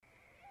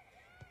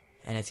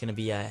And it's going to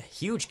be a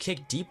huge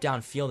kick deep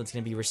downfield. It's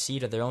going to be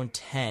received at their own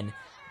 10.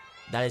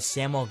 That is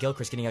Samuel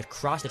Gilchrist getting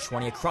across the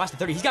 20, across the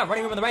 30. He's got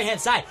running room on the right-hand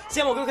side.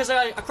 Samuel Gilchrist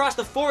across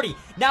the 40.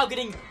 Now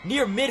getting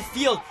near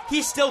midfield.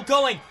 He's still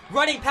going.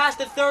 Running past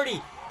the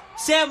 30.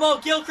 Samuel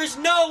Gilchrist,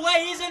 no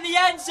way. He's in the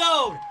end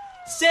zone.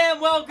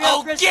 Samuel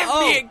Gilchrist.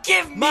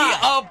 Give me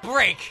a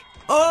break.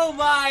 Oh,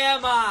 my,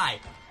 am I.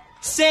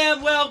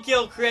 Samuel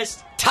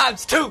Gilchrist.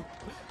 ×2.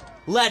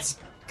 Let's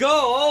go.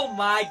 Oh,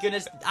 my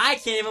goodness. I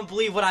can't even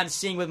believe what I'm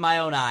seeing with my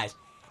own eyes.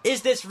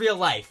 Is this real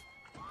life?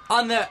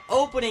 On the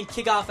opening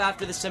kickoff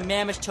after the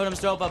Sammamish Totems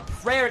throw up a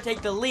prayer to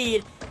take the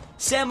lead,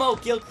 Samuel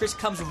Gilchrist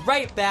comes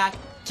right back.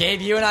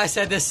 Gabe, you and I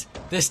said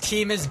this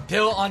team is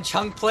built on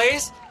chunk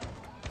plays.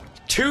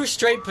 2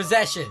 straight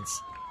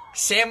possessions.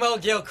 Samuel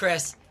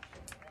Gilchrist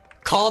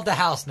called the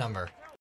house number.